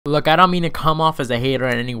Look, I don't mean to come off as a hater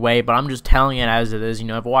in any way, but I'm just telling it as it is. You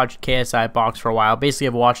know, I've watched KSI box for a while. Basically,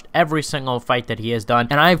 I've watched every single fight that he has done,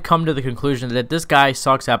 and I've come to the conclusion that this guy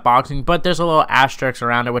sucks at boxing, but there's a little asterisk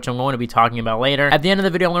around it, which I'm going to be talking about later. At the end of the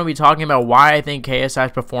video, I'm going to be talking about why I think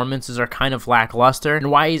KSI's performances are kind of lackluster, and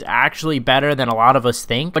why he's actually better than a lot of us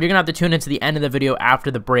think, but you're going to have to tune into the end of the video after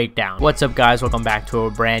the breakdown. What's up, guys? Welcome back to a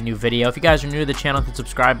brand new video. If you guys are new to the channel, hit the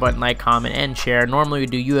subscribe button, like, comment, and share. Normally, we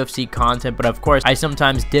do UFC content, but of course, I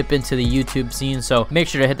sometimes dip into the YouTube scene, so make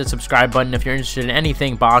sure to hit the subscribe button if you're interested in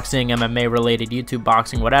anything boxing, MMA related, YouTube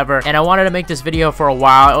boxing, whatever. And I wanted to make this video for a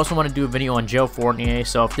while. I also want to do a video on Joe Fournier,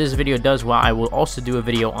 so if this video does well, I will also do a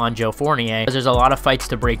video on Joe Fournier, because there's a lot of fights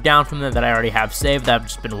to break down from them that I already have saved that I've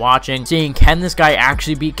just been watching, seeing can this guy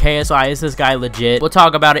actually beat KSI, is this guy legit. We'll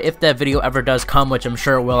talk about it if that video ever does come, which I'm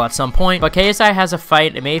sure it will at some point. But KSI has a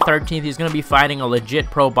fight May 13th. He's going to be fighting a legit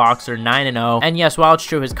pro boxer, 9-0, and yes, while it's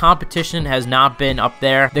true his competition has not been up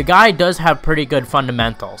there, the guy does have pretty good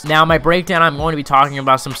fundamentals. Now, my breakdown, I'm going to be talking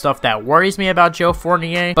about some stuff that worries me about Joe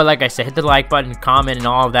Fournier, but like I said, hit the like button, comment, and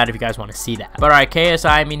all of that if you guys want to see that. But alright, KSI,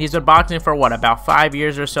 I mean, he's been boxing for what, about 5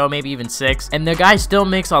 years or so, maybe even 6, and the guy still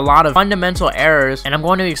makes a lot of fundamental errors, and I'm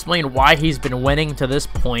going to explain why he's been winning to this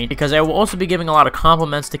point, because I will also be giving a lot of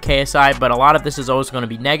compliments to KSI, but a lot of this is always going to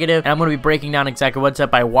be negative, and I'm going to be breaking down exactly what's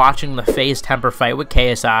up by watching the Faze Temperr fight with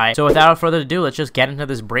KSI. So without further ado, let's just get into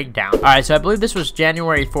this breakdown. Alright, so I believe this was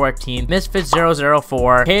January 14th, Misfits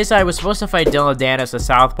 004. KSI was supposed to fight Dylan Dennis, a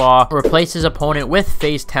southpaw, replace his opponent with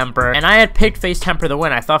Faze Temperr, and I had picked Faze Temperr to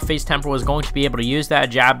win. I thought Faze Temperr was going to be able to use that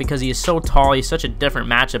jab because he is so tall. He's such a different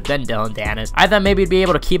matchup than Dylan Dennis. I thought maybe he'd be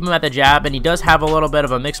able to keep him at the jab, and he does have a little bit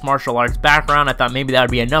of a mixed martial arts background. I thought maybe that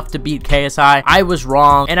would be enough to beat KSI. I was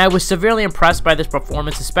wrong, and I was severely impressed by this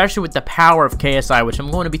performance, especially with the power of KSI, which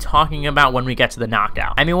I'm going to be talking about when we get to the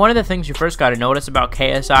knockout. I mean, one of the things you first got to notice about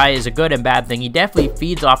KSI is a good and bad thing. He definitely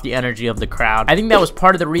feeds off the energy of the crowd. I think that was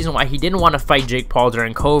part of the reason why he didn't want to fight Jake Paul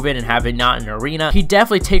during COVID and have it not in an arena. He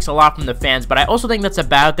definitely takes a lot from the fans, but I also think that's a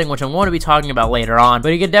bad thing, which I'm going to be talking about later on. But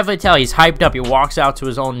you can definitely tell he's hyped up. He walks out to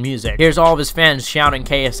his own music. Here's all of his fans shouting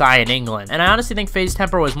KSI in England. And I honestly think Faze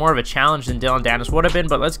Temperr was more of a challenge than Dylan Dennis would have been,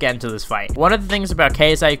 but let's get into this fight. One of the things about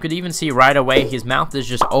KSI, you could even see right away, his mouth is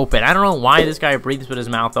just open. I don't know why this guy breathes with his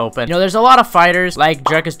mouth open. You know, there's a lot of fighters like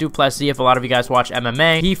Dricus Du Plessis, if a lot of you guys watch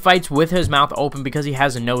MMA, he fights with his mouth open because he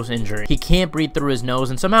has a nose injury. He can't breathe through his nose,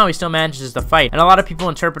 and somehow he still manages to fight. And a lot of people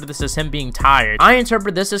interpret this as him being tired. I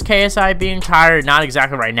interpret this as KSI being tired, not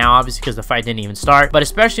exactly right now, obviously, because the fight didn't even start, but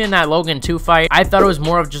especially in that Logan 2 fight, I thought it was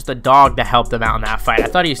more of just a dog that helped him out in that fight. I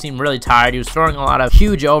thought he seemed really tired. He was throwing a lot of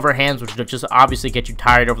huge overhands, which would just obviously get you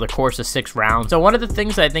tired over the course of 6 rounds. So one of the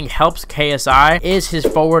things that I think helps KSI is his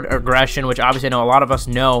forward aggression, which obviously I know a lot of us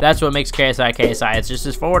know that's what makes KSI KSI. It's just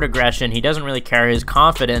his forward aggression. He doesn't really carry his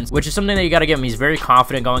confidence, which is something that you got to give him. He's very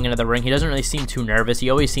confident going into the ring. He doesn't really seem too nervous. He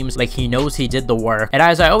always seems like he knows he did the work. And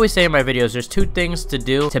as I always say in my videos, there's 2 things to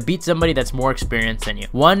do to beat somebody that's more experienced than you.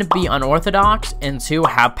 1, be unorthodox, and 2,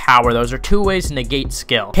 have power. Those are 2 ways to negate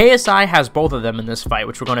skill. KSI has both of them in this fight,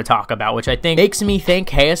 which we're going to talk about, which I think makes me think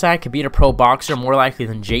KSI could beat a pro boxer more likely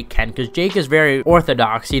than Jake can, because Jake is very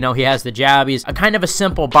orthodox. You know, he has the jab. He's a kind of a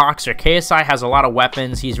simple boxer. KSI has a lot of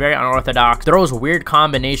weapons. He's very unorthodox, throws weird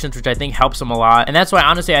combinations, which I think helps him a lot. And that's why,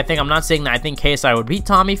 honestly, I'm not saying that I think KSI would beat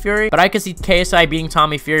Tommy Fury, but I could see KSI beating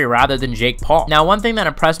Tommy Fury rather than Jake Paul. Now, one thing that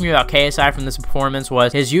impressed me about KSI from this performance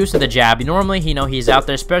was his use of the jab. Normally, you know, he's out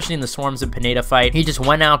there, especially in the Swarms and Pineda fight, he just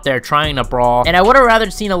went out there trying to brawl, and I would have rather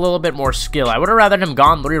seen a little bit more skill. I would have rather him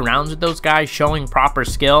gone 3 rounds with those guys showing proper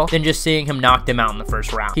skill than just seeing him knock them out in the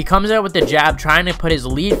first round. He comes out with the jab trying to put his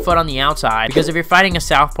lead foot on the outside, because if you're fighting a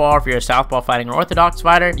southpaw, or if you're a southpaw fighting an orthodox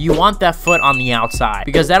fighter, you want that foot on the outside,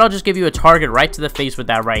 because that'll just give you a target right to the face with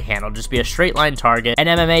that right hand. It'll just be a straight line target. And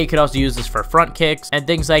MMA, you could also use this for front kicks and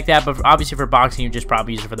things like that, but obviously for boxing, you just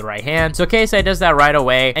probably use it for the right hand. So KSI does that right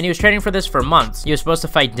away, and he was training for this for months. He was supposed to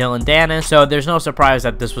fight Dylan Dennis, so there's no surprise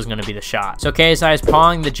that this was going to be the shot. So KSI is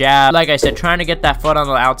pawing the jab, like I said, trying to get that foot on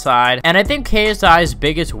the outside. And I think KSI's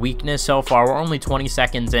biggest weakness so far, we're only 20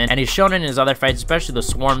 seconds in, and he's shown in his other fights, especially the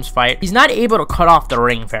Swarms fight, he's not able to cut off the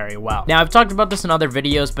ring very well. Now, I've talked about this in other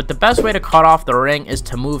videos, but the best way to cut off the ring is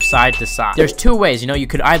to move side to side. There's 2 ways. You know, you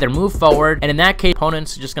could either move forward, and in that case,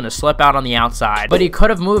 opponent's just going to slip out on the outside, but he could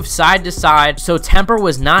have moved side to side, so Temperr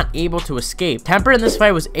was not able to escape. Temperr in this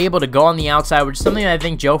fight was able to go on the outside, which is something that I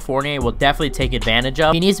think Joe Fournier will definitely take advantage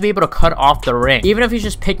of. He needs to be able to cut off the ring, even if he's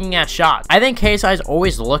just picking at shots. I think KSI is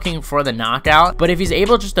always looking for the knockout, but if he's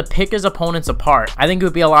able just to pick his opponents apart, I think it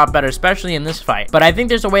would be a lot better, especially in this fight. But I think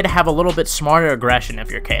there's a way to have a little bit smarter aggression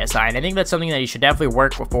if you're KSI, and I think that's something that you should definitely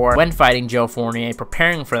work for when fighting Joe Fournier,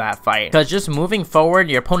 preparing for that fight, because just moving forward,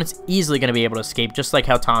 your opponent's easily going to be able able to escape, just like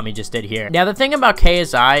how Tommy just did here. Now, the thing about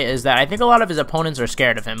KSI is that I think a lot of his opponents are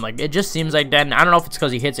scared of him. Like, it just seems like that. And I don't know if it's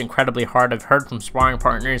because he hits incredibly hard. I've heard from sparring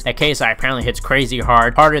partners that KSI apparently hits crazy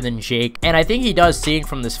hard, harder than Jake. And I think he does, seeing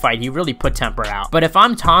from this fight, he really put Temperr out. But if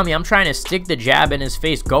I'm Tommy, I'm trying to stick the jab in his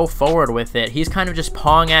face, go forward with it. He's kind of just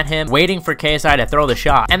pawing at him, waiting for KSI to throw the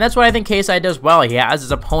shot. And that's what I think KSI does well. He has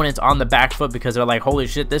his opponents on the back foot because they're like, holy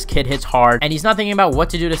shit, this kid hits hard. And he's not thinking about what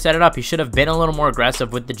to do to set it up. He should have been a little more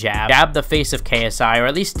aggressive with the jab the face of KSI, or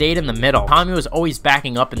at least stayed in the middle. Tommy was always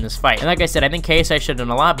backing up in this fight. And like I said, I think KSI should have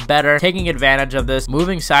done a lot better, taking advantage of this,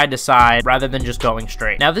 moving side to side rather than just going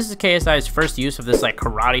straight. Now, this is KSI's first use of this like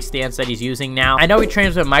karate stance that he's using now. I know he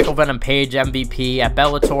trains with Michael Venom Page, MVP at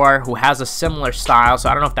Bellator, who has a similar style, so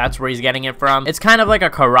I don't know if that's where he's getting it from. It's kind of like a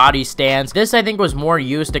karate stance. This, I think, was more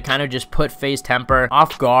used to kind of just put Faze Temperr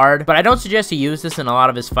off guard, but I don't suggest he use this in a lot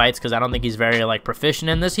of his fights because I don't think he's very like proficient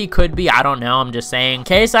in this. He could be, I don't know, I'm just saying.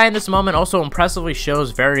 KSI in this moment also impressively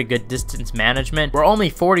shows very good distance management. We're only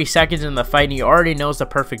 40 seconds in the fight and he already knows the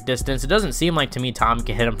perfect distance. It doesn't seem like to me Tommy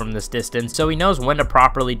can hit him from this distance, so he knows when to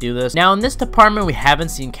properly do this. Now, in this department, we haven't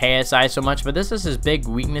seen KSI so much, but this is his big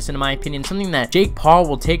weakness in my opinion, something that Jake Paul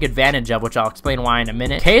will take advantage of, which I'll explain why in a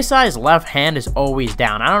minute. KSI's left hand is always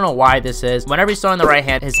down. I don't know why this is. Whenever he's throwing the right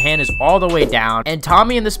hand, his hand is all the way down, and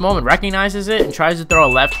Tommy in this moment recognizes it and tries to throw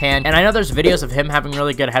a left hand. And I know there's videos of him having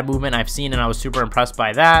really good head movement I've seen, and I was super impressed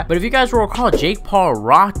by that. But if you guys will recall, Jake Paul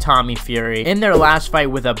rocked Tommy Fury in their last fight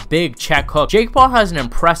with a big check hook. Jake Paul has an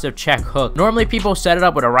impressive check hook. Normally people set it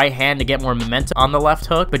up with a right hand to get more momentum on the left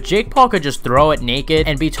hook, but Jake Paul could just throw it naked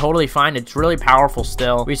and be totally fine. It's really powerful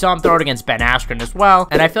still. We saw him throw it against Ben Askren as well,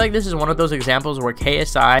 and I feel like this is one of those examples where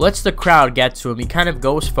KSI lets the crowd get to him. He kind of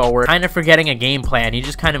goes forward, kind of forgetting a game plan. He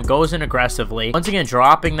just kind of goes in aggressively. Once again,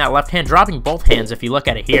 dropping that left hand, dropping both hands if you look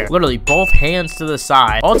at it here. Literally both hands to the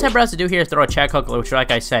side. All Temperr has to do here is throw a check hook, which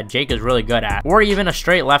like I said, Jake is really good at. Or even a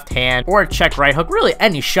straight left hand, or a check right hook. Really,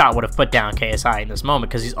 any shot would have put down KSI in this moment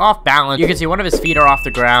because he's off balance. You can see one of his feet are off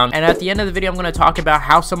the ground. And at the end of the video, I'm going to talk about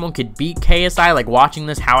how someone could beat KSI, like watching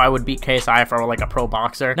this, how I would beat KSI for like a pro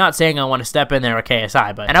boxer. Not saying I want to step in there with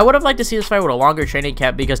KSI, but, and I would have liked to see this fight with a longer training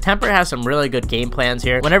camp because Temperr has some really good game plans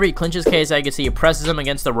here. Whenever he clinches KSI, you can see he presses him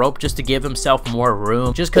against the rope just to give himself more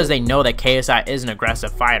room, just because they know that KSI is an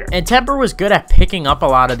aggressive fighter. And Temperr was good at picking up a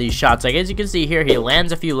lot of these shots. Like as you can see here, he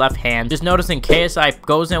lands a few left hands, just noticing KSI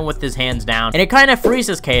goes in with his hands down, and it kind of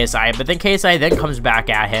freezes KSI, but then KSI then comes back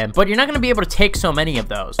at him. But you're not going to be able to take so many of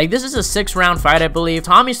those. Like this is a 6-round fight, I believe.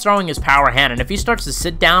 Tommy's throwing his power hand, and if he starts to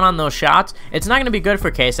sit down on those shots, it's not going to be good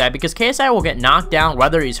for KSI because KSI will get knocked down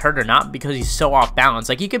whether he's hurt or not because he's so off balance.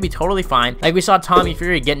 Like he could be totally fine. Like we saw Tommy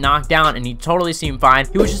Fury get knocked down and he totally seemed fine.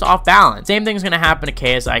 He was just off balance. Same thing's going to happen to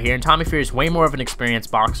KSI here, and Tommy Fury is way more of an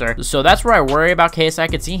experienced boxer. So that's where I worry about KSI. I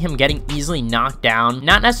could see him getting easily knocked down,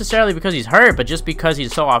 not necessarily because he's hurt, but just because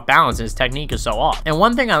he's so off balance and his technique is so off. And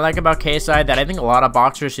one thing I like about KSI that I think a lot of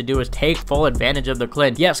boxers should do is take full advantage of the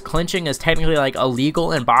clinch. Yes, clinching is technically like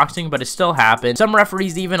illegal in boxing, but it still happens. Some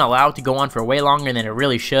referees even allow it to go on for way longer than it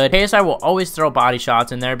really should. KSI will always throw body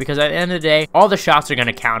shots in there because at the end of the day, all the shots are going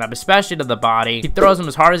to count up, especially to the body. He throws them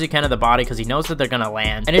as hard as he can to the body because he knows that they're going to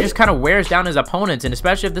land, and it just kind of wears down his opponents. And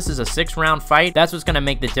especially if this is a 6-round fight, that's what's going to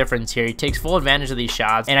make the difference here. He takes full advantage of these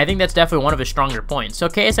shots, and I think that's definitely one of his stronger points. So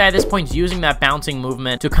KSI at this point is using that bouncing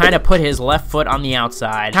movement to kind of put his left foot on the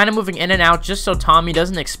outside, kind of moving in and out just so Tommy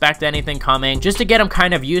doesn't expect anything coming, just to get him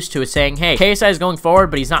kind of used to it, saying, hey, KSI is going forward,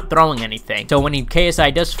 but he's not throwing anything. So when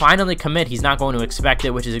KSI does finally commit, he's not going to expect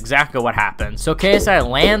it, which is exactly what happens. So KSI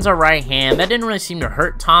lands a right hand. That didn't really seem to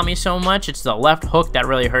hurt Tommy so much. It's the left hook that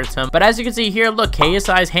really hurts him. But as you can see here, look,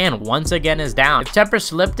 KSI's hand once again is down. If Temperr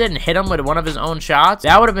slipped it and hit him with one of his own shots,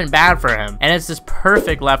 that would have been bad for him. And it's this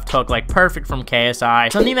perfect left hook, like perfect from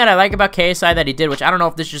KSI. Something that I like about KSI that he did, which I don't know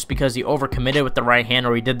if this is just because he overcommitted with the right hand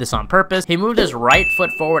or he did this on purpose, he moved his right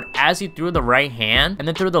foot forward as he threw the right hand and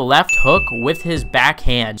then threw the left hook with his back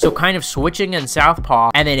hand. So kind of switching in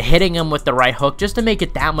southpaw and then hitting him with the right hook just to make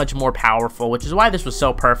it that much more powerful, which is why this was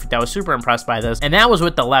so perfect. I was super impressed by this. And that was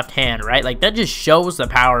with the left hand, right? Like that just shows the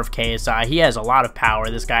power of KSI. He has a lot of power,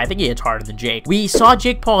 this guy. I think he hits harder than Jake. We saw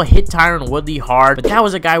Jake Paul hit Tyron Woodley hard, but that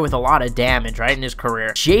was a guy with a lot of damage, right, in his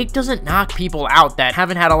career. Jake doesn't knock people out that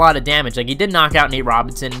haven't had a lot of damage. Like he did knock out Nate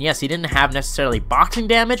Robinson. Yes, he didn't have necessarily boxing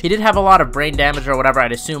damage. He did have a lot of brain damage or whatever,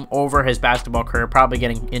 I'd assume, over his basketball career, probably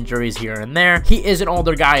getting injuries here and there. He is an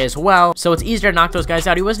older guy as well, so it's easier to knock those guys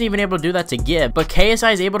out. He wasn't even able to do that to Gibb, but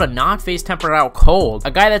KSI is able to knock Faze Temperr out cold.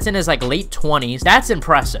 A guy that's in his like late 20s, that's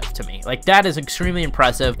impressive to me. Like that is extremely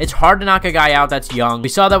impressive. It's hard to knock a guy out that's young. We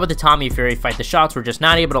saw that with the Tommy Fury fight. The shots were just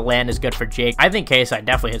not able to land as good for Jake. I think KSI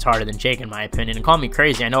definitely hits harder than Jake in my opinion, and call me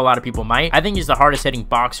crazy, I know a lot of people might. I think he's the hardest hitting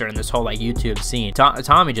boxer boxer in this whole like YouTube scene.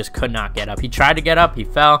 Tommy just could not get up. He tried to get up, he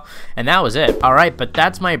fell, and that was it. Alright, but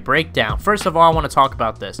that's my breakdown. First of all, I want to talk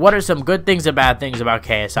about this. What are some good things and bad things about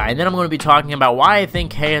KSI? And then I'm going to be talking about why I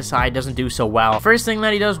think KSI doesn't do so well. First thing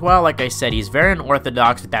that he does well, like I said, he's very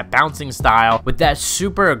unorthodox with that bouncing style, with that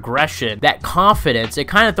super aggression, that confidence. It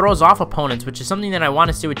kind of throws off opponents, which is something that I want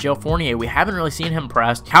to see with Joe Fournier. We haven't really seen him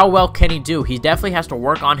pressed. How well can he do? He definitely has to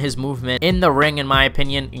work on his movement in the ring, in my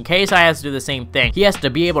opinion, and KSI has to do the same thing. He has to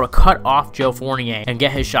be able to cut off Joe Fournier and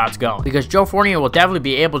get his shots going, because Joe Fournier will definitely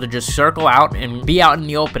be able to just circle out and be out in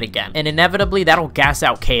the open again, and inevitably that'll gas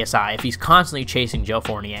out KSI if he's constantly chasing Joe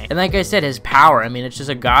Fournier. And like I said, his power, I mean, it's just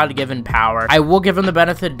a God-given power. I will give him the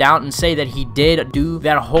benefit of the doubt and say that he did do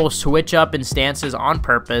that whole switch up in stances on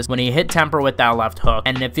purpose when he hit Temperr with that left hook,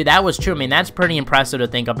 and if that was true, I mean, that's pretty impressive to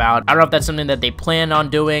think about. I don't know if that's something that they planned on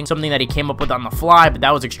doing, something that he came up with on the fly, but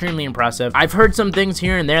that was extremely impressive. I've heard some things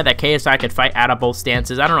here and there that KSI could fight out of both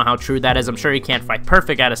stances. I don't know how true that is. I'm sure he can't fight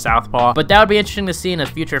perfect out of southpaw, but that would be interesting to see in his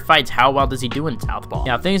future fights. How well does he do in southpaw?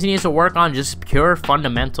 Now, things he needs to work on, just pure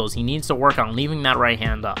fundamentals. He needs to work on leaving that right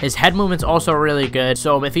hand up. His head movement's also really good,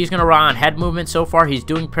 so if he's gonna rely on head movement, so far he's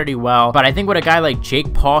doing pretty well. But I think with a guy like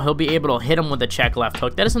Jake Paul, he'll be able to hit him with a check left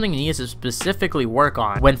hook. That is something he needs to specifically work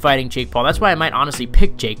on when fighting Jake Paul. That's why I might honestly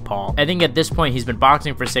pick Jake Paul. I think at this point he's been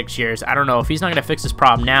boxing for 6 years. I don't know if he's not gonna fix this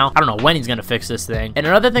problem now. I don't know when he's gonna fix this thing. And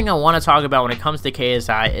another thing I want to talk about when it comes to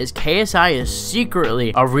KSI is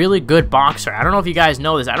secretly a really good boxer. I don't know if you guys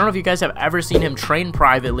know this. I don't know if you guys have ever seen him train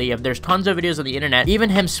privately. If there's tons of videos on the internet, even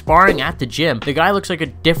him sparring at the gym, the guy looks like a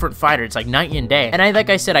different fighter. It's like night and day. And like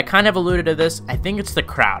I said, I kind of alluded to this. I think it's the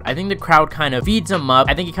crowd. I think the crowd kind of feeds him up.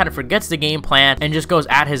 I think he kind of forgets the game plan and just goes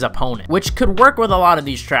at his opponent, which could work with a lot of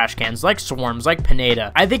these trash cans like Swarms, like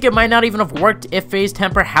Pineda. I think it might not even have worked if Faze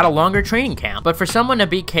Temperr had a longer training camp. But for someone to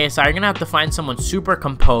beat KSI, you're gonna have to find someone super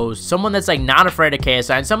composed, someone that's like not afraid of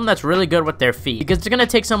KSI, and someone that's really good with their feet, because it's gonna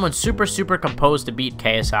take someone super composed to beat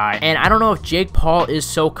KSI. And I don't know if Jake Paul is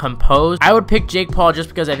so composed. I would pick Jake Paul just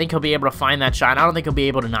because I think he'll be able to find that shot. I don't think he'll be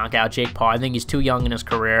able to knock out Jake Paul. I think he's too young in his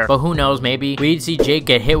career, but who knows, maybe we'd see Jake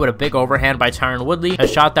get hit with a big overhand by Tyron Woodley, a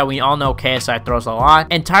shot that we all know KSI throws a lot.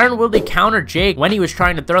 And Tyron Woodley countered Jake when he was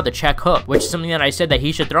trying to throw the check hook, which is something that I said that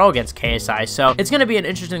he should throw against KSI. So it's gonna be an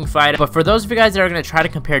interesting fight. But for those of you guys that are gonna try to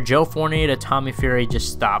compare Joe Fournier to Tommy Fury,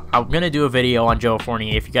 just stop. I'm gonna do a video on Joe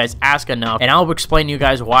Fournier if you guys ask enough, and I'll explain to you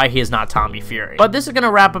guys why he is not Tommy Fury. But this is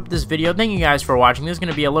gonna wrap up this video. Thank you guys for watching. This is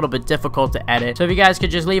gonna be a little bit difficult to edit, so if you guys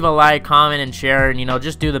could just leave a like, comment, and share, and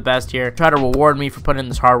just do the best here. Try to reward me for putting in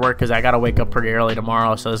this hard work, because I gotta wake up pretty early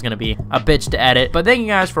tomorrow, so it's gonna be a bitch to edit. But thank you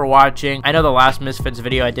guys for watching. I know the last Misfits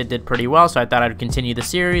video I did pretty well, so I thought I'd continue the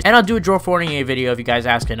series, and I'll do a Joe Fournier video if you guys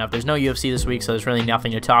ask enough. There's no UFC this week, so there's really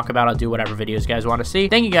nothing to talk about. I'll do whatever videos you guys want to see.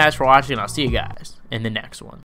 Thank you guys for watching, and I'll see you guys in the next one.